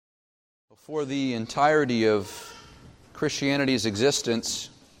For the entirety of Christianity's existence,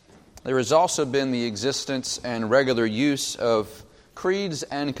 there has also been the existence and regular use of creeds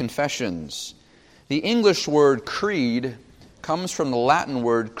and confessions. The English word creed comes from the Latin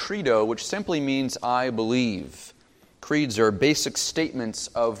word credo, which simply means I believe. Creeds are basic statements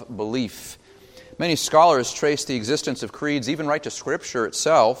of belief. Many scholars trace the existence of creeds even right to Scripture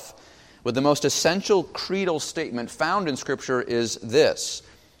itself, with the most essential creedal statement found in Scripture is this: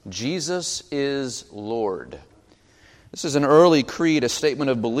 Jesus is Lord. This is an early creed, a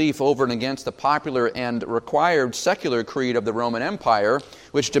statement of belief over and against the popular and required secular creed of the Roman Empire,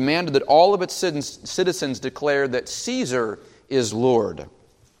 which demanded that all of its citizens declare that Caesar is Lord.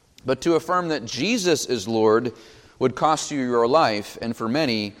 But to affirm that Jesus is Lord would cost you your life, and for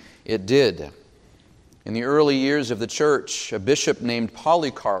many it did. In the early years of the church, a bishop named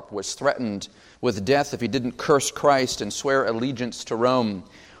Polycarp was threatened with death if he didn't curse Christ and swear allegiance to Rome.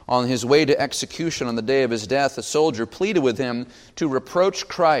 On his way to execution on the day of his death, a soldier pleaded with him to reproach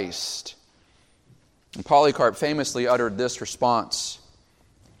Christ. And Polycarp famously uttered this response: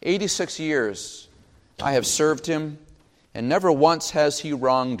 86 years I have served him, and never once has he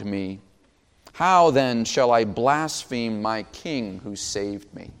wronged me. How then shall I blaspheme my king who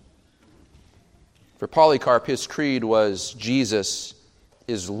saved me? For Polycarp, his creed was Jesus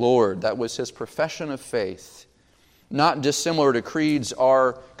is Lord. That was his profession of faith. Not dissimilar to creeds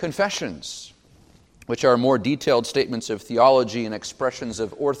are confessions, which are more detailed statements of theology and expressions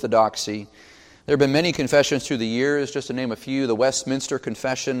of orthodoxy. There have been many confessions through the years, just to name a few: the Westminster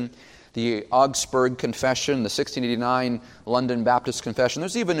Confession, the Augsburg Confession, the 1689 London Baptist Confession.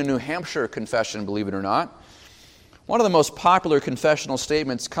 There's even a New Hampshire Confession, believe it or not. One of the most popular confessional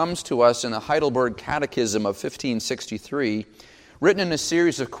statements comes to us in the Heidelberg Catechism of 1563, written in a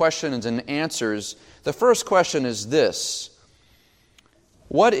series of questions and answers. The first question is this: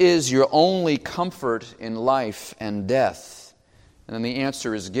 what is your only comfort in life and death? And then the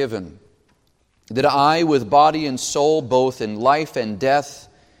answer is given: that I, with body and soul, both in life and death,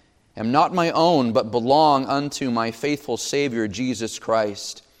 am not my own, but belong unto my faithful Savior, Jesus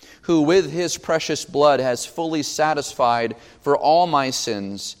Christ, who with His precious blood has fully satisfied for all my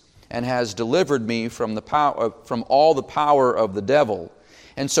sins and has delivered me from all the power of the devil,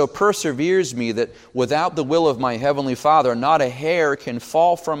 and so perseveres me that without the will of my heavenly Father not a hair can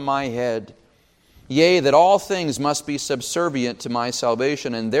fall from my head. Yea, that all things must be subservient to my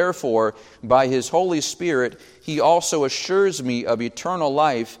salvation, and therefore by His Holy Spirit He also assures me of eternal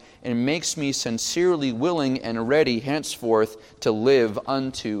life and makes me sincerely willing and ready henceforth to live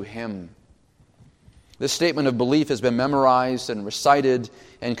unto Him. This statement of belief has been memorized and recited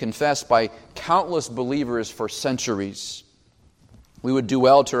and confessed by countless believers for centuries. We would do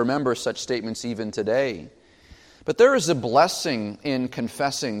well to remember such statements even today. But there is a blessing in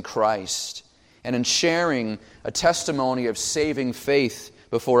confessing Christ and in sharing a testimony of saving faith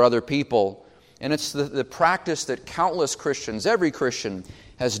before other people. And it's the practice that countless Christians, every Christian,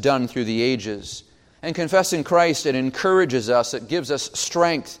 has done through the ages. And confessing Christ, it encourages us, it gives us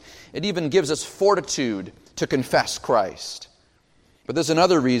strength, it even gives us fortitude to confess Christ. But there's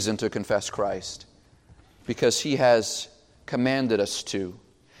another reason to confess Christ: because He has commanded us to.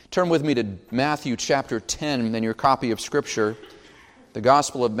 Turn with me to Matthew chapter 10 in your copy of Scripture, the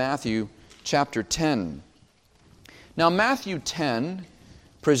Gospel of Matthew chapter 10. Now, Matthew 10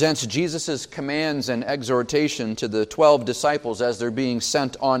 presents Jesus' commands and exhortation to the 12 disciples as they're being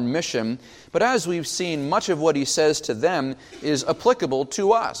sent on mission. But as we've seen, much of what He says to them is applicable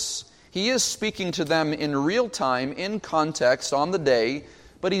to us. He is speaking to them in real time, in context, on the day,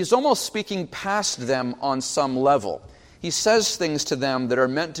 but He's almost speaking past them on some level. He says things to them that are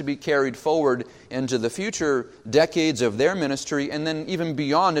meant to be carried forward into the future decades of their ministry, and then even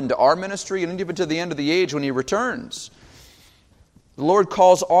beyond into our ministry, and even to the end of the age when He returns. The Lord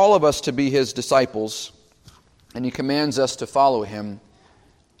calls all of us to be His disciples, and He commands us to follow Him.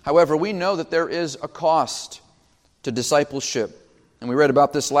 However, we know that there is a cost to discipleship. And we read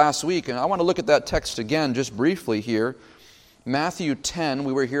about this last week, and I want to look at that text again just briefly here. Matthew 10,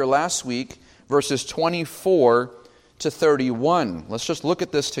 we were here last week, verses 24 to 31. Let's just look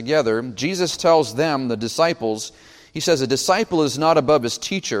at this together. Jesus tells them, the disciples, He says, "A disciple is not above his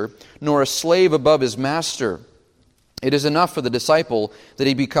teacher, nor a slave above his master. It is enough for the disciple that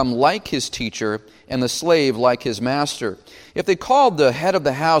he become like his teacher, and the slave like his master. If they called the head of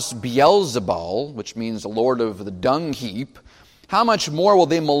the house Beelzebul, which means the lord of the dung heap, how much more will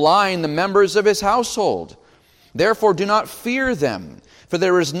they malign the members of his household? Therefore do not fear them, for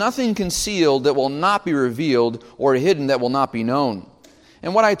there is nothing concealed that will not be revealed, or hidden that will not be known.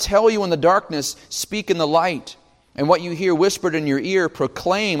 And what I tell you in the darkness, speak in the light. And what you hear whispered in your ear,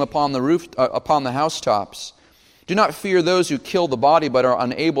 proclaim upon the housetops. Do not fear those who kill the body but are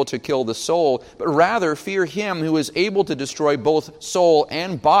unable to kill the soul, but rather fear him who is able to destroy both soul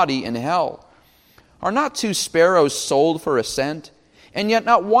and body in hell. Are not 2 sparrows sold for a cent? And yet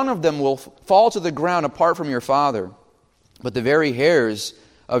not one of them will fall to the ground apart from your Father. But the very hairs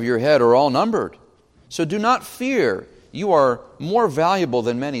of your head are all numbered. So do not fear, you are more valuable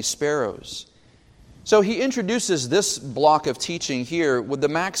than many sparrows. So he introduces this block of teaching here with the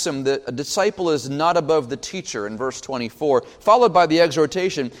maxim that a disciple is not above the teacher in verse 24, followed by the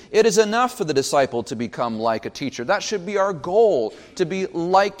exhortation, it is enough for the disciple to become like a teacher. That should be our goal, to be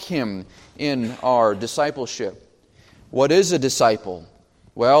like him in our discipleship. What is a disciple?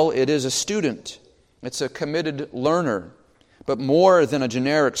 Well, it is a student. It's a committed learner. But more than a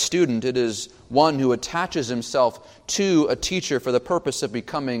generic student, it is one who attaches himself to a teacher for the purpose of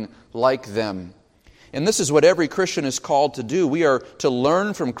becoming like them. And this is what every Christian is called to do. We are to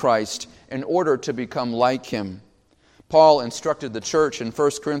learn from Christ in order to become like him. Paul instructed the church in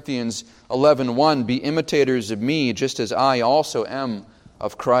 1 Corinthians 11:1, be imitators of me, just as I also am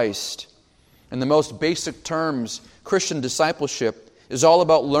of Christ. In the most basic terms, Christian discipleship is all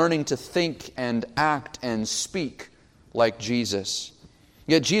about learning to think and act and speak like Jesus.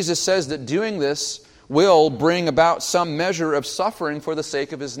 Yet Jesus says that doing this will bring about some measure of suffering for the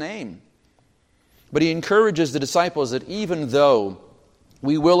sake of his name. But he encourages the disciples that even though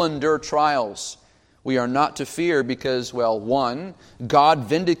we will endure trials, we are not to fear because, well, 1, God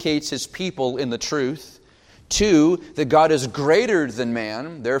vindicates his people in the truth. 2, that God is greater than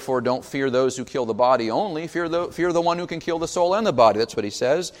man, therefore don't fear those who kill the body only, fear the one who can kill the soul and the body, that's what he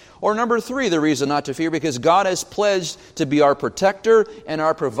says. Or number 3, the reason not to fear, because God has pledged to be our protector and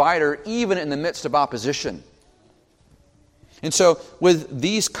our provider even in the midst of opposition. And so, with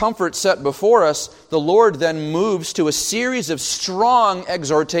these comforts set before us, the Lord then moves to a series of strong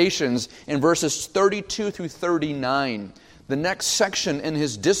exhortations in verses 32 through 39. The next section in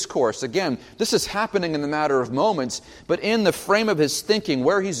his discourse. Again, this is happening in the matter of moments, but in the frame of his thinking,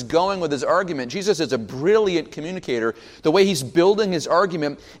 where he's going with his argument, Jesus is a brilliant communicator. The way he's building his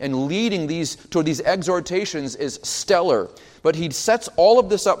argument and leading toward these exhortations is stellar. But he sets all of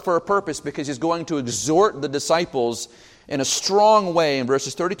this up for a purpose because he's going to exhort the disciples in a strong way. In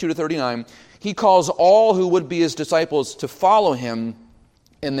verses 32 to 39, he calls all who would be his disciples to follow him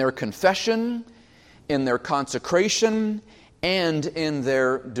in their confession, in their consecration, and in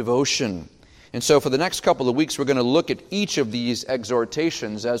their devotion. And so for the next couple of weeks, we're going to look at each of these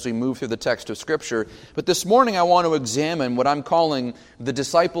exhortations as we move through the text of Scripture. But this morning I want to examine what I'm calling the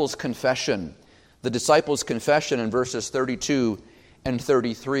disciples' confession. The disciples' confession in verses 32 and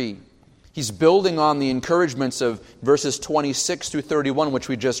 33. He's building on the encouragements of verses 26 through 31, which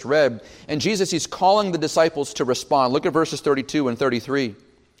we just read. And Jesus, he's calling the disciples to respond. Look at verses 32 and 33.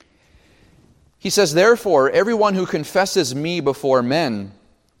 He says, therefore, everyone who confesses me before men,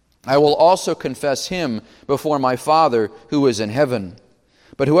 I will also confess him before my Father who is in heaven.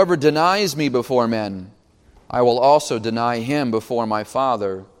 But whoever denies me before men, I will also deny him before my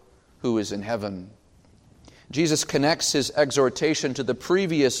Father who is in heaven. Jesus connects his exhortation to the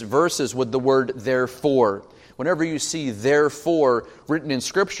previous verses with the word therefore. Whenever you see therefore written in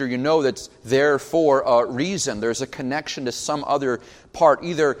Scripture, you know that's there for a reason. There's a connection to some other part.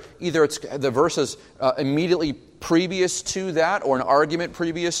 Either it's the verses immediately previous to that or an argument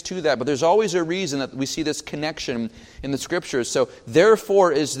previous to that. But there's always a reason that we see this connection in the Scriptures. So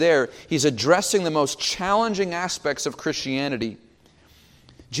therefore is there. He's addressing the most challenging aspects of Christianity.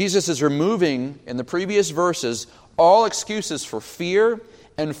 Jesus is removing, in the previous verses, all excuses for fear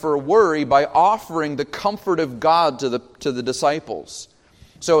and for worry by offering the comfort of God to the disciples.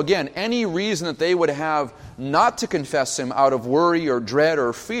 So again, any reason that they would have not to confess him out of worry or dread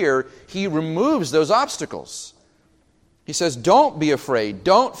or fear, he removes those obstacles. He says, don't be afraid,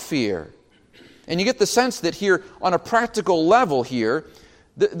 don't fear. And you get the sense that here, on a practical level here,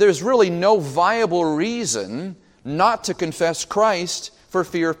 there's really no viable reason not to confess Christ for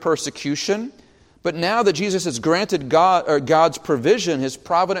fear of persecution. But now that Jesus has granted God's provision, his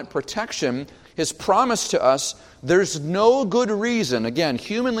provident protection, his promise to us, there's no good reason, again,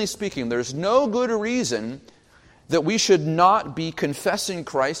 humanly speaking, there's no good reason that we should not be confessing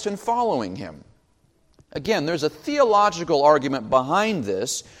Christ and following him. Again, there's a theological argument behind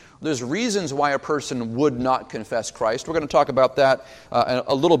this. There's reasons why a person would not confess Christ. We're going to talk about that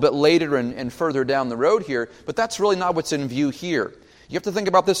a little bit later and further down the road here, but that's really not what's in view here. You have to think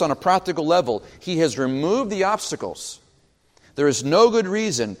about this on a practical level. He has removed the obstacles. There is no good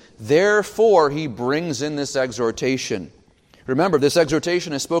reason. Therefore, he brings in this exhortation. Remember, this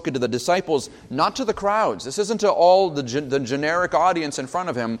exhortation is spoken to the disciples, not to the crowds. This isn't to all the generic audience in front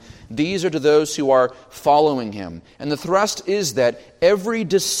of him. These are to those who are following him. And the thrust is that every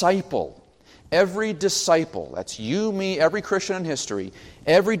disciple, that's you, me, every Christian in history,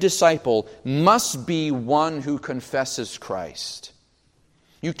 every disciple must be one who confesses Christ.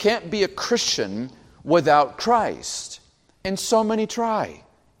 You can't be a Christian without Christ. And so many try.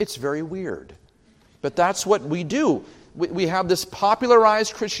 It's very weird. But that's what we do. We have this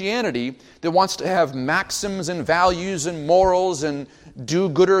popularized Christianity that wants to have maxims and values and morals and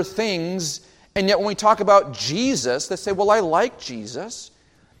do-gooder things. And yet when we talk about Jesus, they say, well, I like Jesus.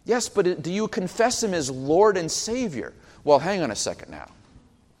 Yes, but do you confess Him as Lord and Savior? Well, hang on a second now.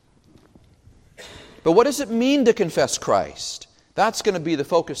 But what does it mean to confess Christ? That's going to be the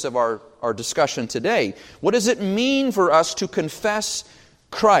focus of our discussion today. What does it mean for us to confess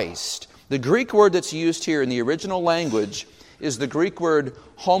Christ? The Greek word that's used here in the original language is the Greek word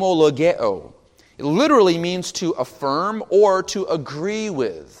homologeo. It literally means to affirm or to agree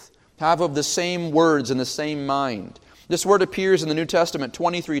with, have of the same words in the same mind. This word appears in the New Testament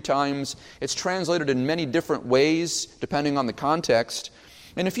 23 times. It's translated in many different ways, depending on the context.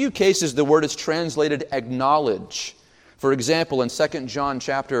 In a few cases, the word is translated acknowledge. For example, in 2 John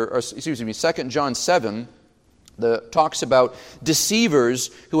 7, talks about deceivers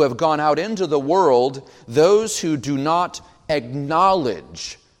who have gone out into the world, those who do not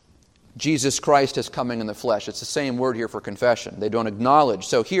acknowledge Jesus Christ as coming in the flesh. It's the same word here for confession. They don't acknowledge.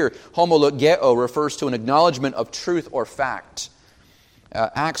 So here, homologeo refers to an acknowledgement of truth or fact.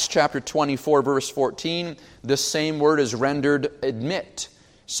 Acts chapter 24, verse 14, this same word is rendered admit.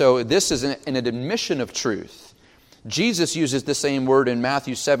 So this is an admission of truth. Jesus uses the same word in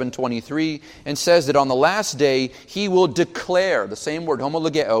Matthew 7:23 and says that on the last day He will declare, the same word,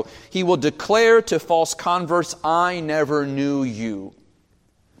 homologeo, He will declare to false converts, I never knew you.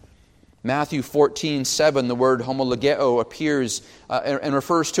 Matthew 14:7, the word homologeo appears and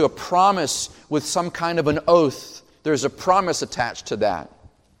refers to a promise with some kind of an oath. There's a promise attached to that.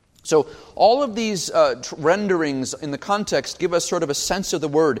 So all of these renderings in the context give us sort of a sense of the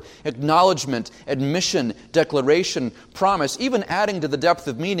word: acknowledgement, admission, declaration, promise. Even adding to the depth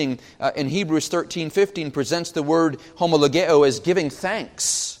of meaning in Hebrews 13:15 presents the word homologeo as giving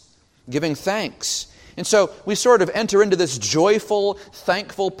thanks. Giving thanks. And so we sort of enter into this joyful,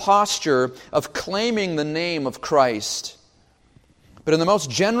 thankful posture of claiming the name of Christ. But in the most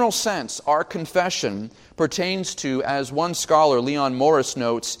general sense, our confession pertains to, as one scholar, Leon Morris,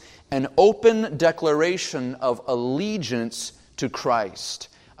 notes, an open declaration of allegiance to Christ.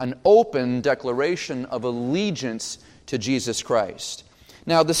 An open declaration of allegiance to Jesus Christ.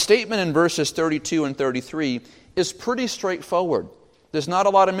 Now, the statement in verses 32 and 33 is pretty straightforward. There's not a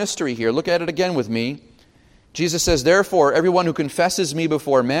lot of mystery here. Look at it again with me. Jesus says, therefore, everyone who confesses me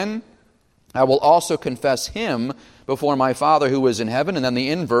before men, I will also confess him before my Father who is in heaven. And then the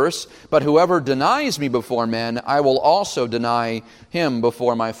inverse, but whoever denies me before men, I will also deny him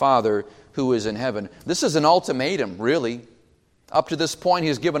before my Father who is in heaven. This is an ultimatum, really. Up to this point,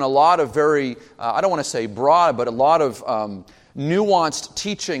 he's given a lot of very, I don't want to say broad, but a lot of nuanced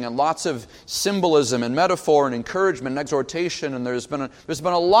teaching and lots of symbolism and metaphor and encouragement and exhortation, and there's been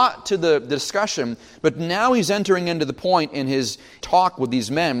a lot to the discussion. But now he's entering into the point in his talk with these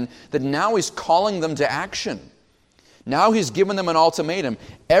men that now he's calling them to action. Now he's given them an ultimatum.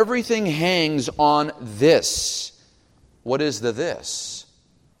 Everything hangs on this. What is the this?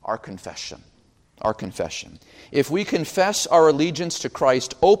 Our confession. Our confession. If we confess our allegiance to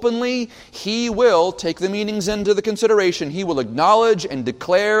Christ openly, He will take the meanings into the consideration. He will acknowledge and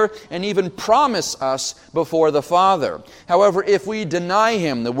declare and even promise us before the Father. However, if we deny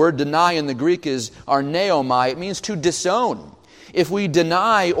Him, the word deny in the Greek is arneomai, it means to disown. If we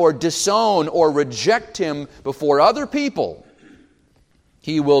deny or disown or reject Him before other people,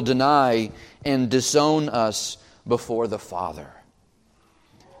 He will deny and disown us before the Father.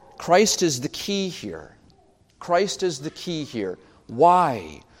 Christ is the key here. Christ is the key here.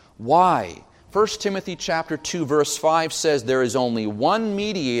 Why? Why? 1 Timothy chapter 2 verse 5 says there is only one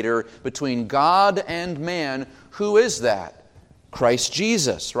mediator between God and man. Who is that? Christ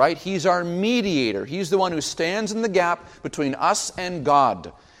Jesus, right? He's our mediator. He's the one who stands in the gap between us and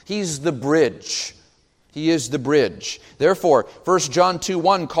God. He's the bridge. He is the bridge. Therefore, 1 John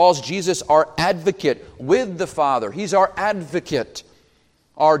 2:1 calls Jesus our advocate with the Father. He's our advocate.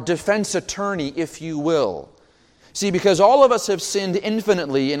 Our defense attorney, if you will. See, because all of us have sinned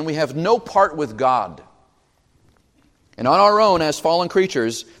infinitely and we have no part with God. And on our own as fallen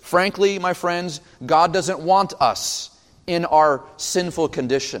creatures, frankly, my friends, God doesn't want us in our sinful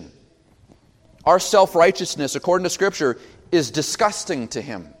condition. Our self-righteousness, according to Scripture, is disgusting to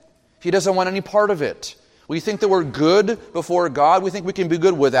him. He doesn't want any part of it. We think that we're good before God. We think we can be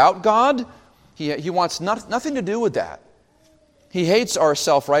good without God. He wants nothing to do with that. He hates our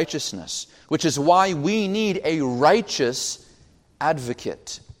self-righteousness, which is why we need a righteous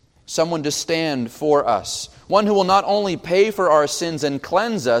advocate, someone to stand for us, one who will not only pay for our sins and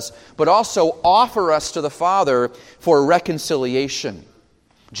cleanse us, but also offer us to the Father for reconciliation.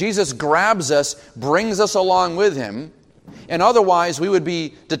 Jesus grabs us, brings us along with Him, and otherwise we would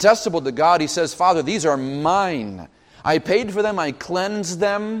be detestable to God. He says, Father, these are mine. I paid for them, I cleansed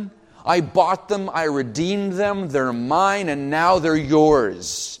them, I bought them, I redeemed them, they're mine, and now they're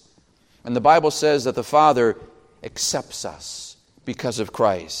yours. And the Bible says that the Father accepts us because of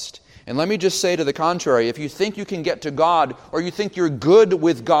Christ. And let me just say to the contrary, if you think you can get to God, or you think you're good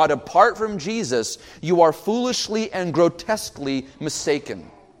with God apart from Jesus, you are foolishly and grotesquely mistaken.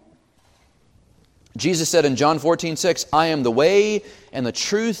 Jesus said in John 14:6, I am the way and the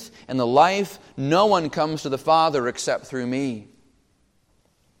truth and the life. No one comes to the Father except through me.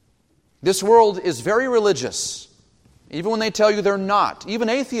 This world is very religious, even when they tell you they're not. Even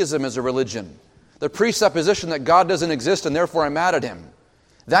atheism is a religion. The presupposition that God doesn't exist and therefore I'm mad at Him.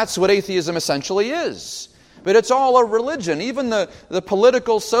 That's what atheism essentially is. But it's all a religion. Even the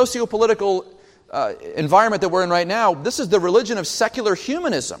political, socio-political environment that we're in right now, this is the religion of secular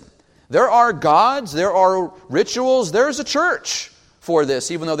humanism. There are gods, there are rituals, there is a church for this,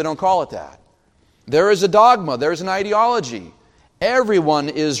 even though they don't call it that. There is a dogma, there is an ideology. Everyone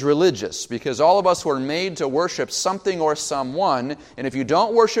is religious because all of us were made to worship something or someone, and if you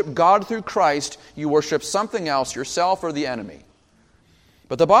don't worship God through Christ, you worship something else, yourself or the enemy.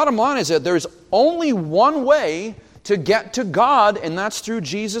 But the bottom line is that there's only one way to get to God, and that's through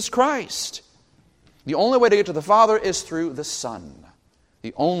Jesus Christ. The only way to get to the Father is through the Son.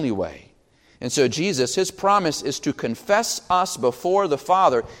 The only way. And so Jesus, His promise is to confess us before the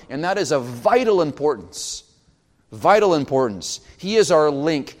Father, and that is of vital importance. Vital importance. He is our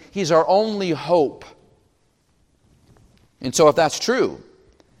link. He's our only hope. And so if that's true,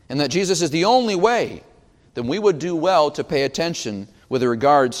 and that Jesus is the only way, then we would do well to pay attention with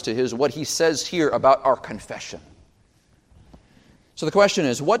regards to what He says here about our confession. So the question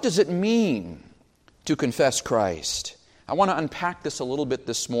is, what does it mean to confess Christ? I want to unpack this a little bit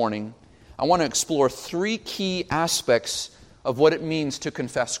this morning. I want to explore three key aspects of what it means to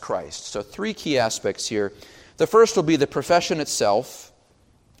confess Christ. So 3 key aspects here. The first will be the profession itself.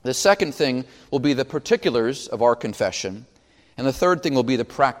 The second thing will be the particulars of our confession. And the third thing will be the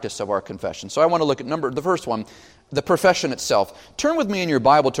practice of our confession. So I want to look at the first one, the profession itself. Turn with me in your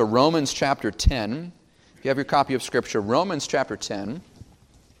Bible to Romans chapter 10. If you have your copy of Scripture, Romans chapter 10.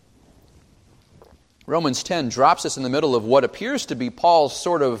 Romans 10 drops us in the middle of what appears to be Paul's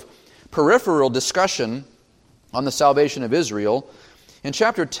sort of peripheral discussion on the salvation of Israel. In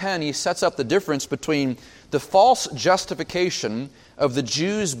chapter 10, he sets up the difference between the false justification of the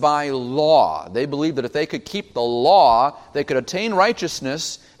Jews by law. They believed that if they could keep the law, they could attain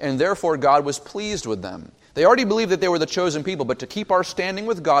righteousness, and therefore God was pleased with them. They already believed that they were the chosen people, but to keep our standing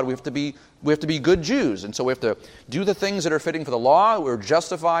with God, we have to be good Jews. And so we have to do the things that are fitting for the law. We're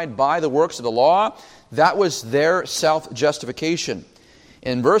justified by the works of the law. That was their self-justification.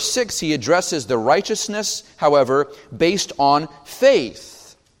 In verse 6, he addresses the righteousness, however, based on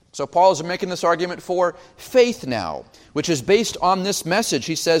faith. So Paul is making this argument for faith now, which is based on this message.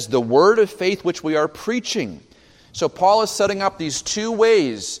 He says, the word of faith which we are preaching. So Paul is setting up these two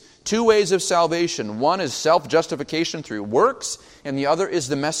ways of salvation. One is self-justification through works, and the other is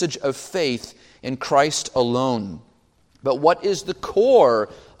the message of faith in Christ alone. But what is the core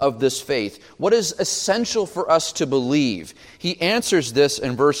of this faith? What is essential for us to believe? He answers this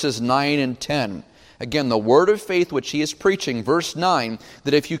in verses 9 and 10. Again, the word of faith which he is preaching, verse 9,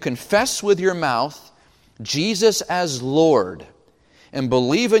 that if you confess with your mouth Jesus as Lord and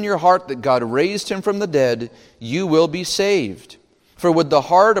believe in your heart that God raised Him from the dead, you will be saved. For with the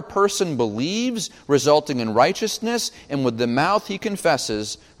heart a person believes, resulting in righteousness, and with the mouth he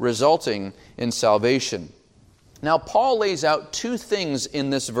confesses, resulting in salvation. Now, Paul lays out 2 things in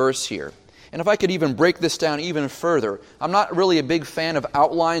this verse here. And if I could even break this down even further, I'm not really a big fan of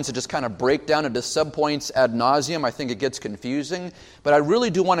outlines that just kind of break down into subpoints ad nauseum. I think it gets confusing. But I really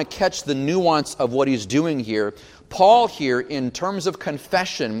do want to catch the nuance of what he's doing here. Paul here, in terms of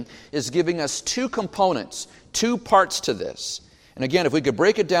confession, is giving us 2 components, 2 parts to this. And again, if we could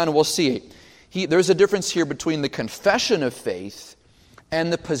break it down, and we'll see it. There's a difference here between the confession of faith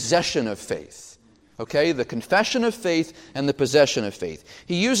and the possession of faith. Okay, the confession of faith and the possession of faith.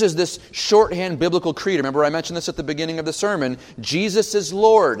 He uses this shorthand biblical creed. Remember, I mentioned this at the beginning of the sermon. Jesus is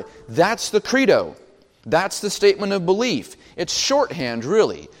Lord. That's the credo. That's the statement of belief. It's shorthand,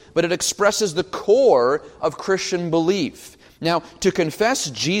 really, but it expresses the core of Christian belief. Now, to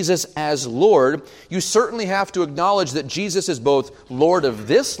confess Jesus as Lord, you certainly have to acknowledge that Jesus is both Lord of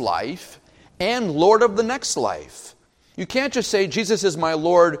this life and Lord of the next life. You can't just say, Jesus is my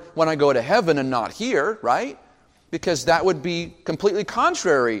Lord when I go to heaven and not here, right? Because that would be completely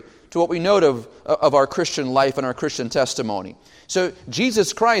contrary to what we know of our Christian life and our Christian testimony. So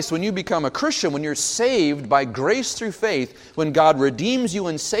Jesus Christ, when you become a Christian, when you're saved by grace through faith, when God redeems you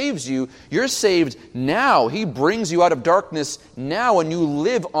and saves you, you're saved now. He brings you out of darkness now, and you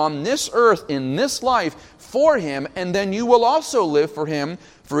live on this earth in this life for Him, and then you will also live for Him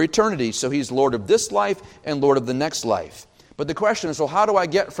for eternity. So He's Lord of this life and Lord of the next life. But the question is, well, how do I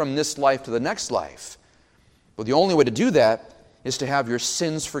get from this life to the next life? Well, the only way to do that is to have your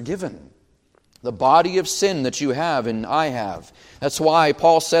sins forgiven. The body of sin that you have and I have. That's why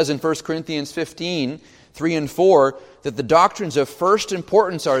Paul says in 1 Corinthians 15, 3 and 4, that the doctrines of first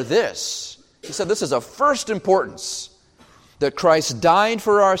importance are this. He said this is of first importance, that Christ died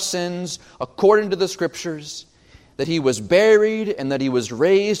for our sins according to the Scriptures, that He was buried, and that He was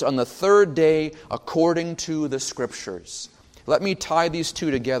raised on the third day according to the Scriptures. Let me tie these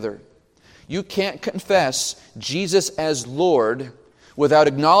two together. You can't confess Jesus as Lord without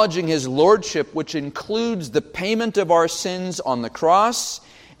acknowledging His lordship, which includes the payment of our sins on the cross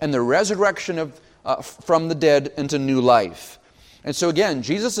and the resurrection from the dead into new life. And so again,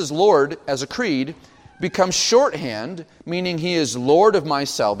 Jesus is Lord as a creed becomes shorthand, meaning He is Lord of my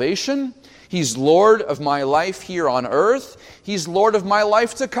salvation, He's Lord of my life here on earth, He's Lord of my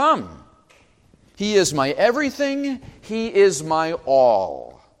life to come. He is my everything, He is my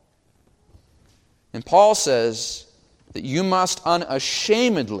all. And Paul says that you must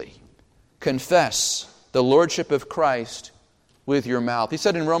unashamedly confess the lordship of Christ with your mouth. He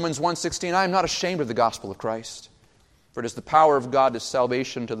said in Romans 1:16, I am not ashamed of the gospel of Christ, for it is the power of God to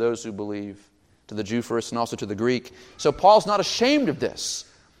salvation to those who believe, to the Jew first and also to the Greek. So Paul's not ashamed of this.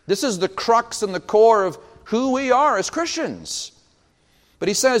 This is the crux and the core of who we are as Christians. But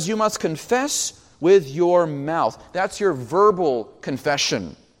he says you must confess with your mouth. That's your verbal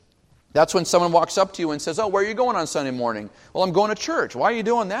confession. That's when someone walks up to you and says, oh, where are you going on Sunday morning? Well, I'm going to church. Why are you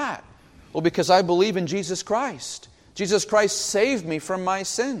doing that? Well, because I believe in Jesus Christ. Jesus Christ saved me from my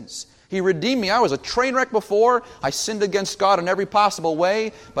sins. He redeemed me. I was a train wreck before. I sinned against God in every possible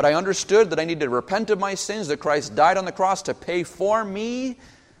way, but I understood that I needed to repent of my sins, that Christ died on the cross to pay for me.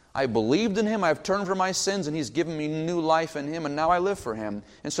 I believed in Him. I've turned from my sins, and He's given me new life in Him, and now I live for Him.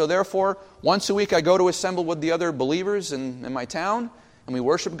 And so therefore, once a week I go to assemble with the other believers in my town, and we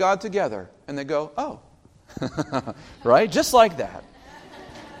worship God together. And they go, oh. Right? Just like that.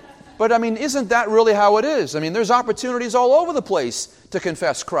 But I mean, isn't that really how it is? I mean, there's opportunities all over the place to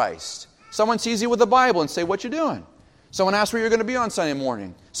confess Christ. Someone sees you with the Bible and say, what you doing? Someone asks where you're going to be on Sunday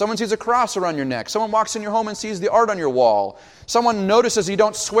morning. Someone sees a cross around your neck. Someone walks in your home and sees the art on your wall. Someone notices you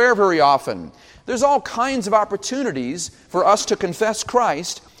don't swear very often. There's all kinds of opportunities for us to confess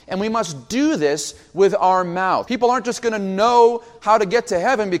Christ, and we must do this with our mouth. People aren't just going to know how to get to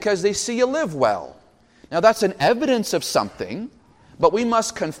heaven because they see you live well. Now that's an evidence of something, but we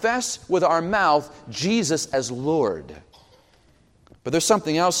must confess with our mouth Jesus as Lord. But there's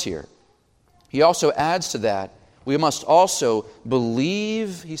something else here. He also adds to that, we must also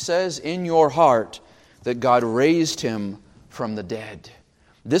believe, he says, in your heart that God raised Him from the dead.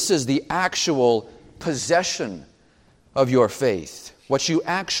 This is the actual possession of your faith, what you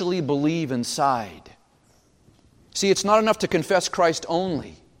actually believe inside. See, it's not enough to confess Christ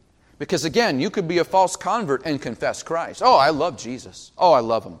only. Because again, you could be a false convert and confess Christ. Oh, I love Jesus. Oh, I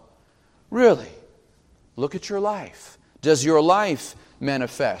love Him. Really? Look at your life. Does your life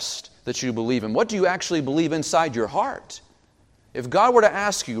manifest that you believe Him? What do you actually believe inside your heart? If God were to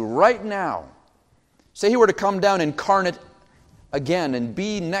ask you right now, say He were to come down incarnate again and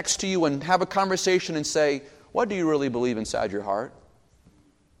be next to you and have a conversation and say, what do you really believe inside your heart?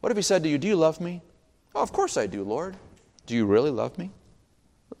 What if He said to you, do you love me? Oh, of course I do, Lord. Do you really love me?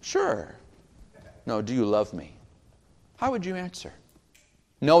 Sure. No, do you love me? How would you answer?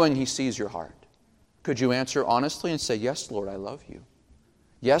 Knowing He sees your heart. Could you answer honestly and say, yes, Lord, I love you.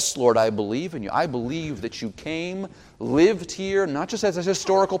 Yes, Lord, I believe in you. I believe that you came, lived here, not just as a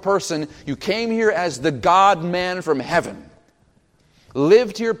historical person. You came here as the God-man from heaven.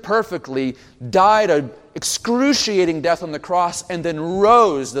 Lived here perfectly, died an excruciating death on the cross, and then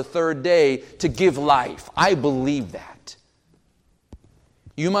rose the third day to give life. I believe that.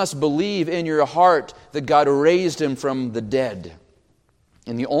 You must believe in your heart that God raised Him from the dead.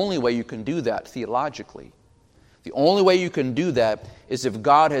 And the only way you can do that theologically, The only way you can do that is if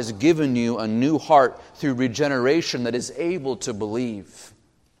God has given you a new heart through regeneration that is able to believe.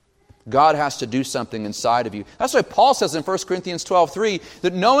 God has to do something inside of you. That's why Paul says in 1 Corinthians 12:3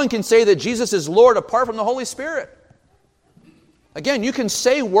 that no one can say that Jesus is Lord apart from the Holy Spirit. Again, you can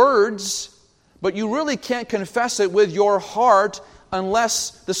say words, but you really can't confess it with your heart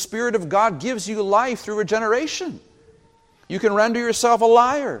unless the Spirit of God gives you life through regeneration. You can render yourself a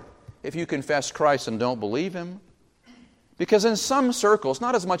liar if you confess Christ and don't believe Him. Because in some circles,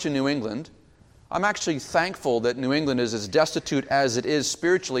 not as much in New England, I'm actually thankful that New England is as destitute as it is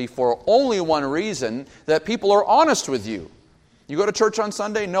spiritually for only one reason, that people are honest with you. You go to church on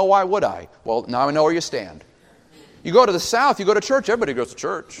Sunday? No, why would I? Well, now I know where you stand. You go to the South, you go to church, everybody goes to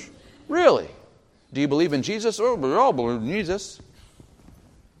church. Really? Do you believe in Jesus? Oh, we all believe in Jesus.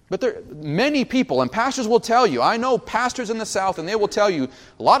 But many people, and pastors will tell you, I know pastors in the South, and they will tell you,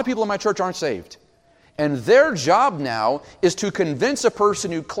 a lot of people in my church aren't saved. And their job now is to convince a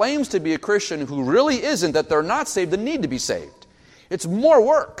person who claims to be a Christian who really isn't that they're not saved and need to be saved. It's more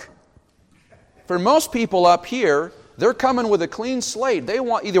work. For most people up here, they're coming with a clean slate. They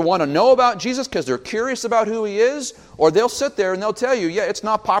either want to know about Jesus because they're curious about who He is, or they'll sit there and they'll tell you, yeah, it's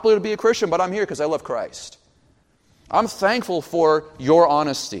not popular to be a Christian, but I'm here because I love Christ. I'm thankful for your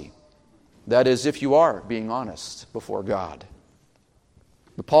honesty. That is, if you are being honest before God.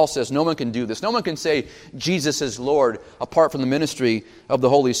 But Paul says no one can do this. No one can say Jesus is Lord apart from the ministry of the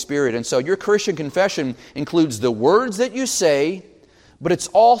Holy Spirit. And so your Christian confession includes the words that you say, but it's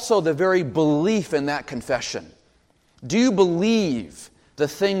also the very belief in that confession. Do you believe the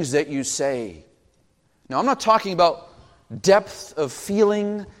things that you say? Now, I'm not talking about depth of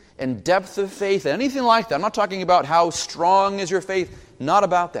feeling and depth of faith, anything like that. I'm not talking about how strong is your faith. Not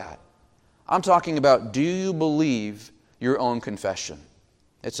about that. I'm talking about, do you believe your own confession?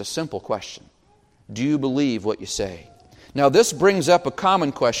 It's a simple question. Do you believe what you say? Now, this brings up a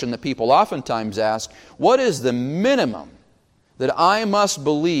common question that people oftentimes ask. What is the minimum that I must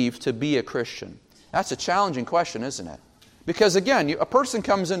believe to be a Christian? That's a challenging question, isn't it? Because again, a person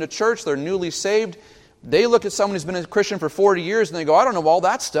comes into church, they're newly saved, they look at someone who's been a Christian for 40 years and they go, I don't know all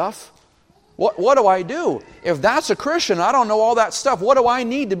that stuff. What do I do? If that's a Christian, I don't know all that stuff. What do I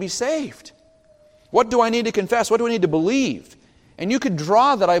need to be saved? What do I need to confess? What do I need to believe? And you could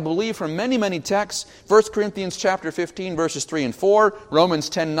draw that, I believe, from many, many texts. 1 Corinthians chapter 15, verses 3 and 4, Romans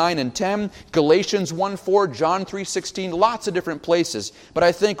 10, 9 and 10, Galatians 1, 4, John 3, 16, lots of different places. But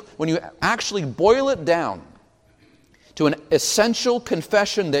I think when you actually boil it down to an essential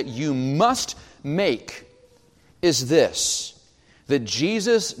confession that you must make is this, that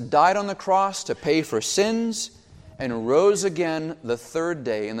Jesus died on the cross to pay for sins and rose again the third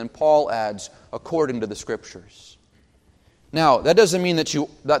day. And then Paul adds, according to the Scriptures. Now, that doesn't mean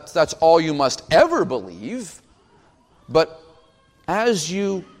that that's all you must ever believe, but as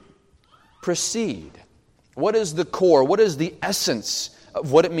you proceed, what is the core, what is the essence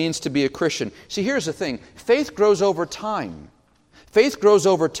of what it means to be a Christian? See, here's the thing. Faith grows over time. Faith grows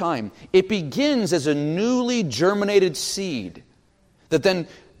over time. It begins as a newly germinated seed.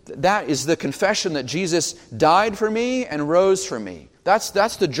 That is the confession that Jesus died for me and rose for me. That's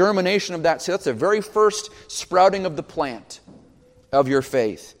the germination of that seed. That's the very first sprouting of the plant of your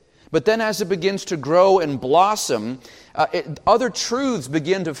faith. But then as it begins to grow and blossom, other truths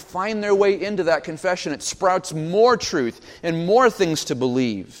begin to find their way into that confession. It sprouts more truth and more things to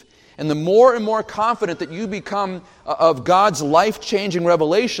believe. And the more and more confident that you become of God's life-changing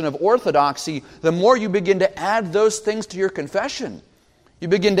revelation of orthodoxy, the more you begin to add those things to your confession. You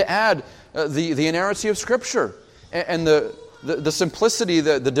begin to add the inerrancy of Scripture and the simplicity,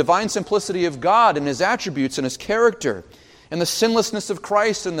 the divine simplicity of God and His attributes and His character, and the sinlessness of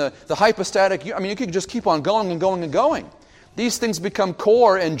Christ and the hypostatic. I mean, you could just keep on going and going and going. These things become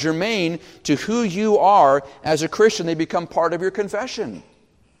core and germane to who you are as a Christian. They become part of your confession.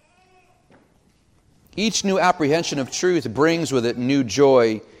 Each new apprehension of truth brings with it new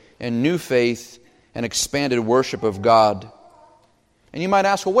joy and new faith and expanded worship of God. And you might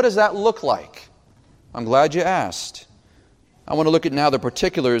ask, well, what does that look like? I'm glad you asked. I want to look at now the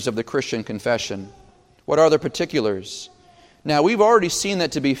particulars of the Christian confession. What are the particulars? Now, we've already seen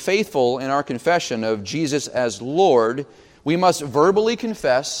that to be faithful in our confession of Jesus as Lord, we must verbally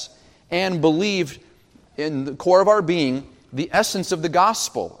confess and believe in the core of our being the essence of the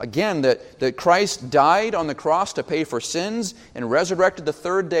gospel. Again, that Christ died on the cross to pay for sins and resurrected the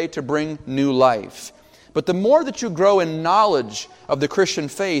third day to bring new life. But the more that you grow in knowledge of the Christian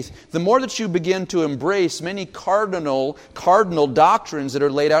faith, the more that you begin to embrace many cardinal doctrines that are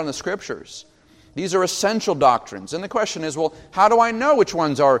laid out in the Scriptures. These are essential doctrines. And the question is, well, how do I know which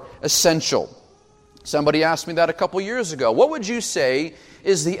ones are essential? Somebody asked me that a couple years ago. What would you say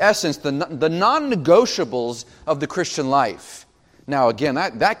is the essence, the non-negotiables of the Christian life? Now, again,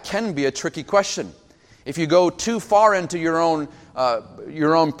 that can be a tricky question. If you go too far into your own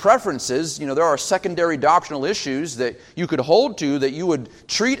preferences, there are secondary doctrinal issues that you could hold to that you would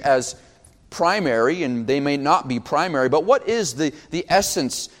treat as primary, and they may not be primary. But what is the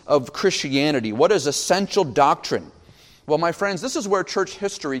essence of Christianity? What is essential doctrine? Well, my friends, this is where church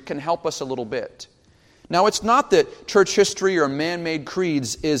history can help us a little bit. Now, it's not that church history or man-made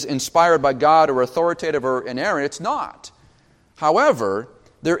creeds is inspired by God or authoritative or inerrant. It's not. However,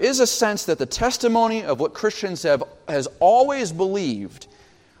 there is a sense that the testimony of what Christians has always believed,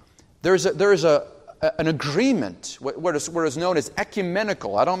 there's an agreement, what is known as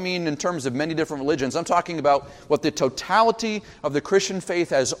ecumenical. I don't mean in terms of many different religions. I'm talking about what the totality of the Christian faith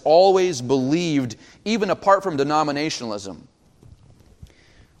has always believed, even apart from denominationalism.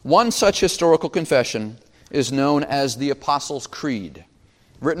 One such historical confession is known as the Apostles' Creed.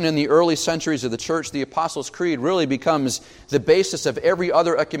 Written in the early centuries of the church, the Apostles' Creed really becomes the basis of every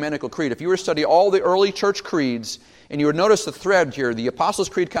other ecumenical creed. If you were to study all the early church creeds, and you would notice the thread here, the Apostles'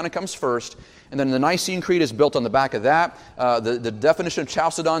 Creed kind of comes first, and then the Nicene Creed is built on the back of that. The definition of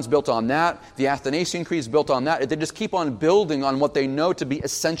Chalcedon is built on that. The Athanasian Creed is built on that. They just keep on building on what they know to be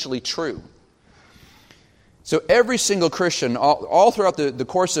essentially true. So every single Christian, all throughout the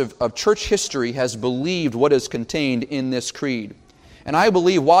course of church history, has believed what is contained in this creed. And I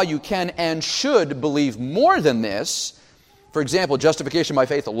believe while you can and should believe more than this, for example, justification by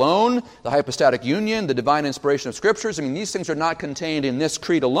faith alone, the hypostatic union, the divine inspiration of Scriptures, these things are not contained in this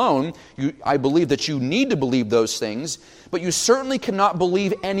creed alone. I believe that you need to believe those things, but you certainly cannot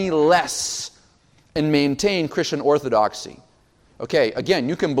believe any less and maintain Christian orthodoxy. Okay, again,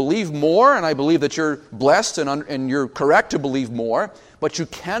 you can believe more, and I believe that you're blessed and you're correct to believe more, but you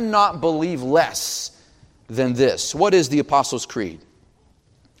cannot believe less than this. What is the Apostles' Creed?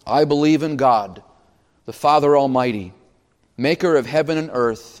 I believe in God, the Father Almighty, maker of heaven and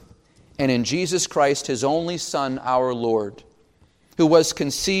earth, and in Jesus Christ, His only Son, our Lord, who was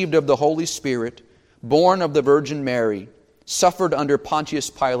conceived of the Holy Spirit, born of the Virgin Mary, suffered under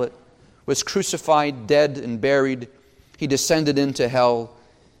Pontius Pilate, was crucified, dead, and buried. He descended into hell.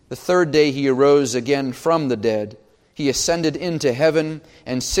 The third day He arose again from the dead. He ascended into heaven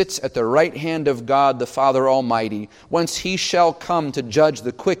and sits at the right hand of God the Father Almighty, whence He shall come to judge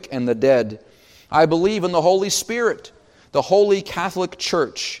the quick and the dead. I believe in the Holy Spirit, the Holy Catholic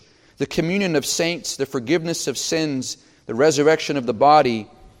Church, the communion of saints, the forgiveness of sins, the resurrection of the body,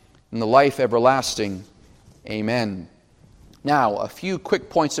 and the life everlasting. Amen. Now, a few quick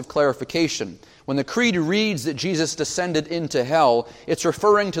points of clarification. When the Creed reads that Jesus descended into hell, it's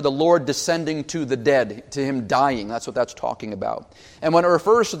referring to the Lord descending to the dead, to Him dying. That's what that's talking about. And when it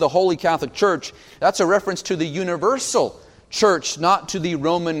refers to the Holy Catholic Church, that's a reference to the universal church, not to the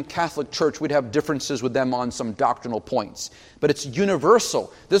Roman Catholic Church. We'd have differences with them on some doctrinal points. But it's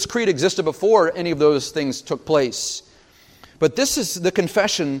universal. This creed existed before any of those things took place. But this is the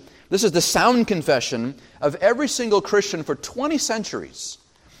confession, this is the sound confession of every single Christian for 20 centuries.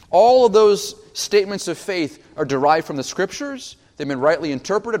 All of those statements of faith are derived from the Scriptures. They've been rightly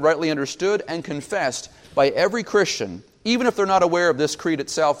interpreted, rightly understood, and confessed by every Christian, even if they're not aware of this creed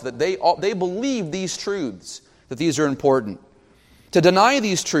itself, that they believe these truths, that these are important. To deny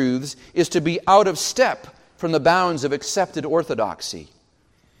these truths is to be out of step from the bounds of accepted orthodoxy.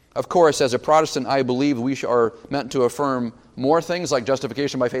 Of course, as a Protestant, I believe we are meant to affirm more things like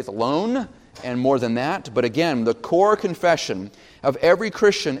justification by faith alone, and more than that. But again, the core confession of every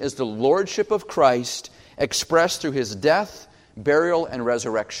Christian is the Lordship of Christ expressed through His death, burial, and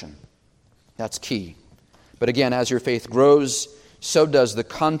resurrection. That's key. But again, as your faith grows, so does the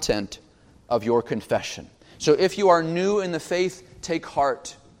content of your confession. So if you are new in the faith, take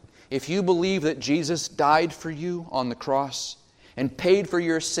heart. If you believe that Jesus died for you on the cross and paid for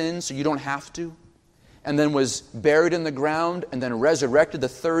your sins so you don't have to, and then was buried in the ground and then resurrected the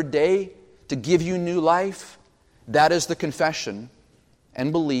third day to give you new life, that is the confession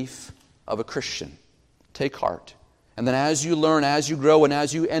and belief of a Christian. Take heart. And then as you learn, as you grow, and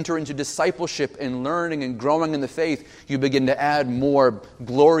as you enter into discipleship and learning and growing in the faith, you begin to add more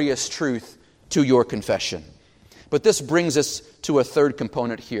glorious truth to your confession. But this brings us to a third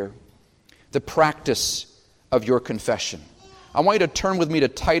component here, the practice of your confession. I want you to turn with me to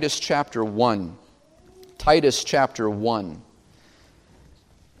Titus chapter 1. Titus chapter 1.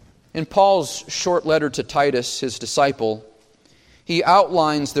 In Paul's short letter to Titus, his disciple, he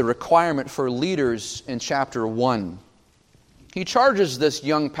outlines the requirement for leaders in chapter 1. He charges this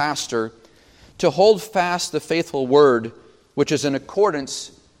young pastor to hold fast the faithful word which is in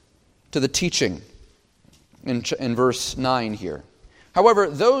accordance to the teaching. in verse 9 here. However,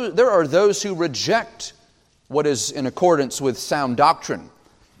 there are those who reject what is in accordance with sound doctrine.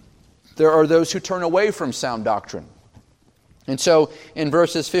 There are those who turn away from sound doctrine. And so in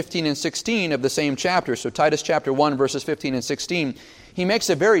verses 15 and 16 of the same chapter, so Titus chapter 1, verses 15 and 16, he makes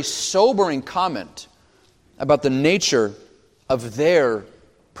a very sobering comment about the nature of their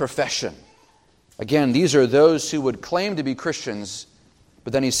profession. Again, these are those who would claim to be Christians,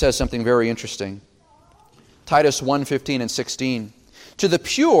 but then he says something very interesting. Titus 1, 15 and 16. To the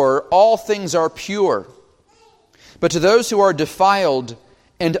pure, all things are pure. But to those who are defiled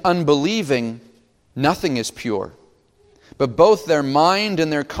and unbelieving, nothing is pure. But both their mind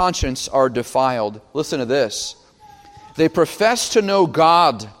and their conscience are defiled. Listen to this. They profess to know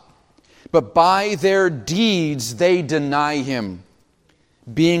God, but by their deeds they deny Him,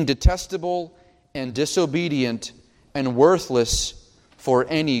 being detestable and disobedient and worthless for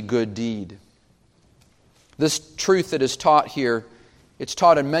any good deed. This truth that is taught here, it's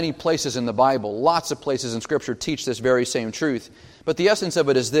taught in many places in the Bible. Lots of places in Scripture teach this very same truth. But the essence of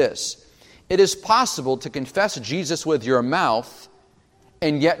it is this. It is possible to confess Jesus with your mouth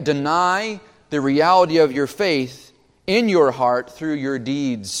and yet deny the reality of your faith in your heart through your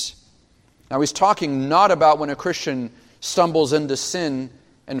deeds. Now he's talking not about when a Christian stumbles into sin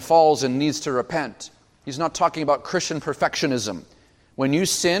and falls and needs to repent. He's not talking about Christian perfectionism. When you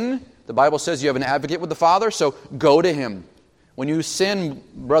sin, the Bible says you have an advocate with the Father, so go to Him. When you sin,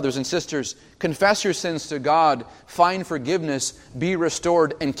 brothers and sisters, confess your sins to God, find forgiveness, be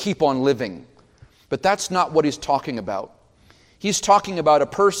restored, and keep on living. But that's not what he's talking about. He's talking about a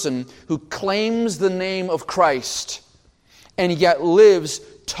person who claims the name of Christ and yet lives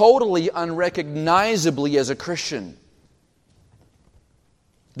totally unrecognizably as a Christian.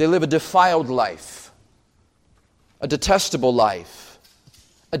 They live a defiled life, a detestable life,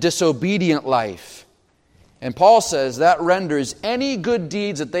 a disobedient life. And Paul says that renders any good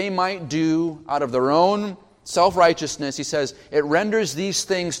deeds that they might do out of their own self-righteousness, he says, it renders these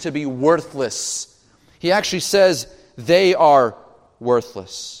things to be worthless. He actually says they are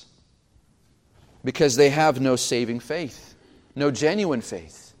worthless because they have no saving faith, no genuine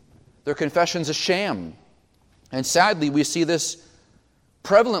faith. Their confession's a sham. And sadly, we see this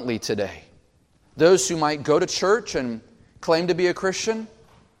prevalently today. Those who might go to church and claim to be a Christian,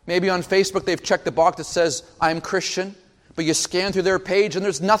 maybe on Facebook they've checked the box that says, I'm Christian, but you scan through their page and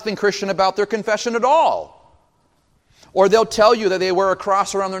there's nothing Christian about their confession at all. Or they'll tell you that they wear a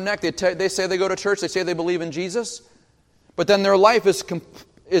cross around their neck. They say they go to church, they say they believe in Jesus, but then their life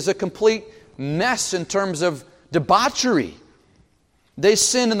is a complete mess in terms of debauchery. They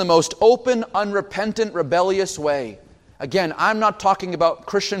sin in the most open, unrepentant, rebellious way. Again, I'm not talking about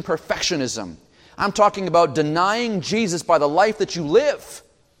Christian perfectionism. I'm talking about denying Jesus by the life that you live.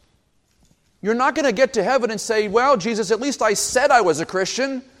 You're not going to get to heaven and say, well, Jesus, at least I said I was a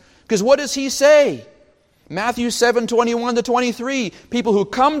Christian. Because what does He say? Matthew 7:21-23. People who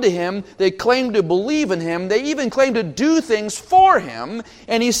come to Him, they claim to believe in Him. They even claim to do things for Him.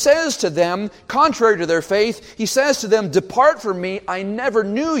 And He says to them, contrary to their faith, He says to them, depart from me, I never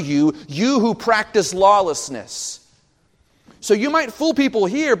knew you, you who practice lawlessness. So you might fool people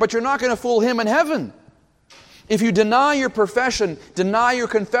here, but you're not going to fool Him in heaven. If you deny your profession, deny your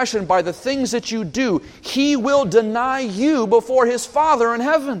confession by the things that you do, He will deny you before His Father in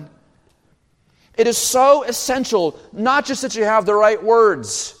heaven. It is so essential, not just that you have the right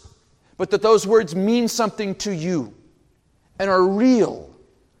words, but that those words mean something to you and are real.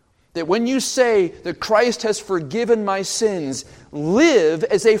 That when you say that Christ has forgiven my sins, live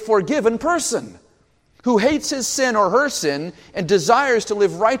as a forgiven person who hates his sin or her sin and desires to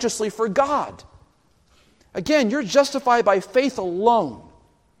live righteously for God. Again, you're justified by faith alone.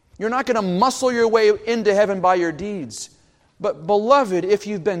 You're not going to muscle your way into heaven by your deeds. But beloved, if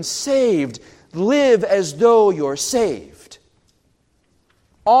you've been saved, live as though you're saved.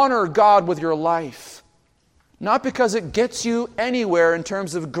 Honor God with your life. Not because it gets you anywhere in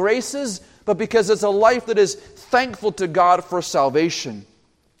terms of graces, but because it's a life that is thankful to God for salvation.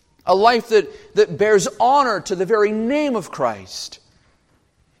 A life that bears honor to the very name of Christ.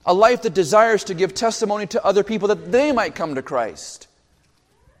 A life that desires to give testimony to other people that they might come to Christ.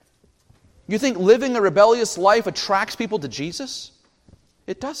 You think living a rebellious life attracts people to Jesus?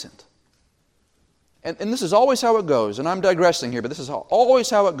 It doesn't. And this is always how it goes. And I'm digressing here, but this is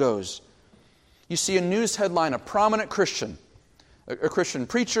always how it goes. You see a news headline, a prominent Christian, a Christian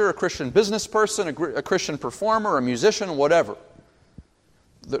preacher, a Christian business person, a Christian performer, a musician, whatever.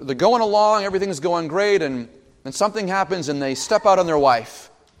 They're going along, everything's going great, and something happens and they step out on their wife.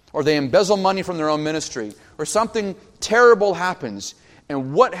 Or they embezzle money from their own ministry. Or something terrible happens.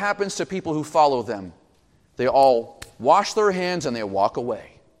 And what happens to people who follow them? They all wash their hands and they walk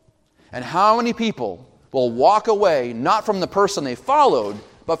away. And how many people will walk away not from the person they followed,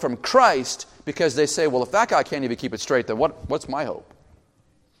 but from Christ, because they say, well, if that guy can't even keep it straight, then what's my hope?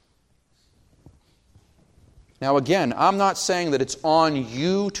 Now again, I'm not saying that it's on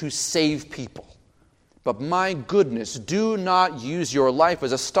you to save people. But my goodness, do not use your life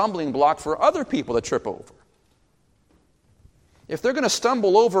as a stumbling block for other people to trip over. If they're going to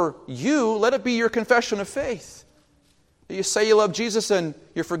stumble over you, let it be your confession of faith. You say you love Jesus and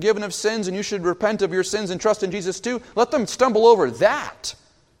you're forgiven of sins and you should repent of your sins and trust in Jesus too. Let them stumble over that,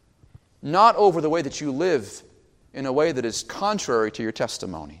 not over the way that you live in a way that is contrary to your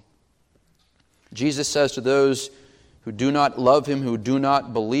testimony. Jesus says to those who do not love Him, who do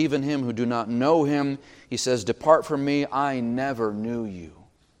not believe in Him, who do not know Him, He says, "Depart from me, I never knew you."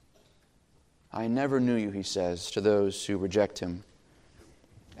 I never knew you, He says, to those who reject Him.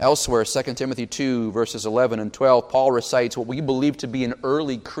 Elsewhere, 2 Timothy 2, verses 11 and 12, Paul recites what we believe to be an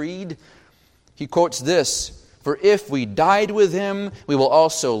early creed. He quotes this, "For if we died with Him, we will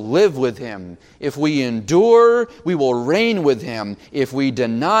also live with Him. If we endure, we will reign with Him. If we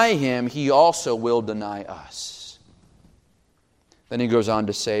deny Him, He also will deny us." Then he goes on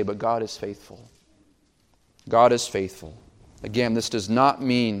to say, but God is faithful. God is faithful. Again, this does not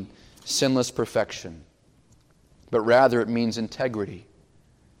mean sinless perfection, but rather it means integrity.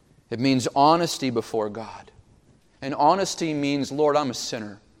 It means honesty before God. And honesty means, Lord, I'm a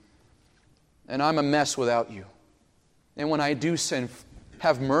sinner, and I'm a mess without You. And when I do sin,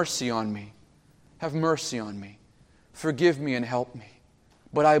 have mercy on me. Have mercy on me. Forgive me and help me.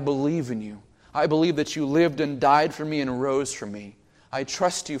 But I believe in You. I believe that You lived and died for me and rose for me. I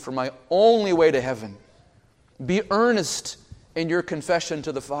trust You for my only way to heaven. Be earnest in your confession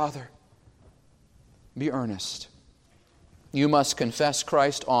to the Father. Be earnest. You must confess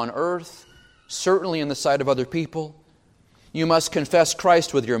Christ on earth, certainly in the sight of other people. You must confess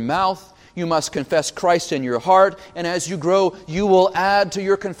Christ with your mouth. You must confess Christ in your heart. And as you grow, you will add to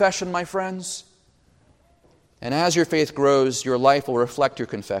your confession, my friends. And as your faith grows, your life will reflect your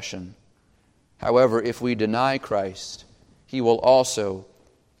confession. However, if we deny Christ, He will also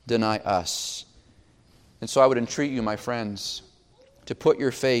deny us. And so I would entreat you, my friends, to put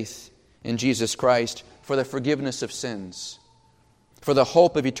your faith in Jesus Christ for the forgiveness of sins, for the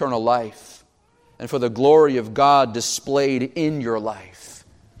hope of eternal life, and for the glory of God displayed in your life.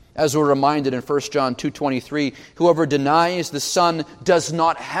 As we're reminded in 1 John 2:23, whoever denies the Son does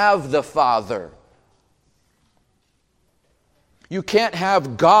not have the Father. You can't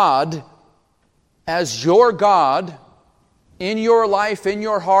have God as your God in your life, in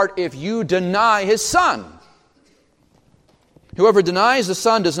your heart, if you deny His Son. Whoever denies the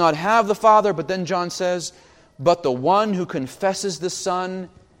Son does not have the Father, but then John says, but the one who confesses the Son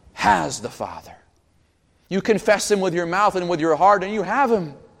has the Father. You confess Him with your mouth and with your heart, and you have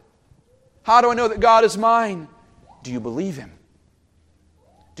Him. How do I know that God is mine? Do you believe Him?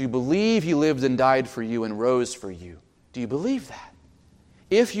 Do you believe He lived and died for you and rose for you? Do you believe that?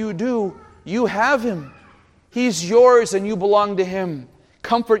 If you do, you have Him. He's yours and you belong to Him.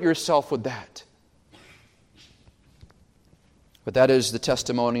 Comfort yourself with that. But that is the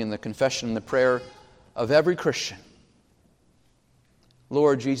testimony and the confession and the prayer of every Christian.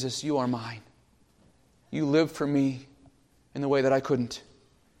 Lord Jesus, You are mine. You lived for me in the way that I couldn't.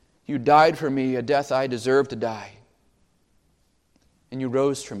 You died for me, a death I deserved to die. And You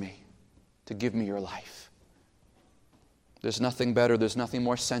rose for me to give me Your life. There's nothing better, there's nothing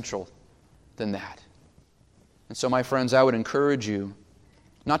more central than that. And so, my friends, I would encourage you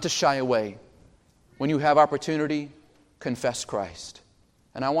not to shy away. When you have opportunity, confess Christ.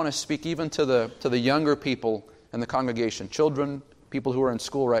 And I want to speak even to the younger people in the congregation, children, people who are in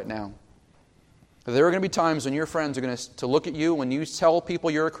school right now. There are going to be times when your friends are going to look at you, when you tell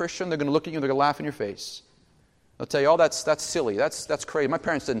people you're a Christian, they're going to look at you and they're going to laugh in your face. They'll tell you, oh, that's silly, that's crazy. My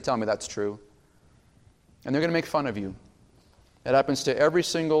parents didn't tell me that's true. And they're going to make fun of you. It happens to every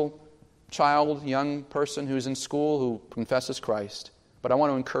single child, young person who's in school who confesses Christ. But I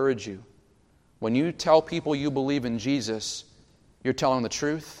want to encourage you. When you tell people you believe in Jesus, you're telling the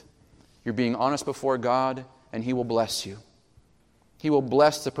truth, you're being honest before God, and He will bless you. He will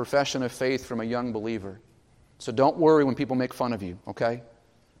bless the profession of faith from a young believer. So don't worry when people make fun of you, okay?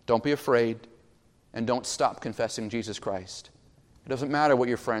 Don't be afraid, and don't stop confessing Jesus Christ. It doesn't matter what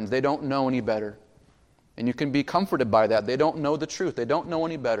your friends, they don't know any better. And you can be comforted by that. They don't know the truth. They don't know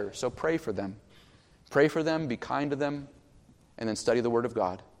any better. So pray for them. Pray for them, be kind to them, and then study the Word of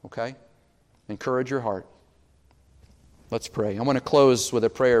God, okay? Encourage your heart. Let's pray. I want to close with a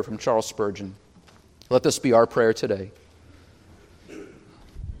prayer from Charles Spurgeon. Let this be our prayer today.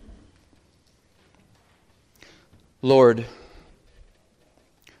 Lord,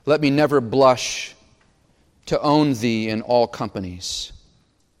 let me never blush to own Thee in all companies.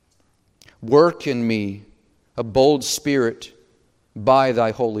 Work in me a bold spirit by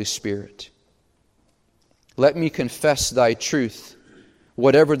Thy Holy Spirit. Let me confess Thy truth,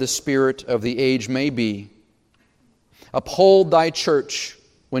 whatever the spirit of the age may be. Uphold Thy church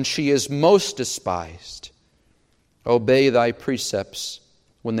when she is most despised. Obey Thy precepts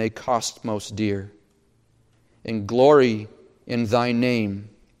when they cost most dear. And glory in Thy name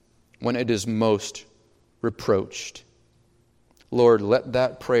when it is most reproached. Lord, let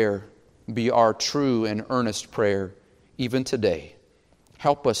that prayer be our true and earnest prayer even today.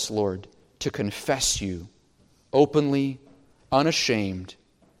 Help us, Lord, to confess You openly, unashamed,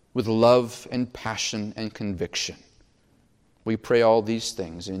 with love and passion and conviction. We pray all these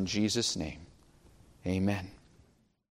things in Jesus' name. Amen.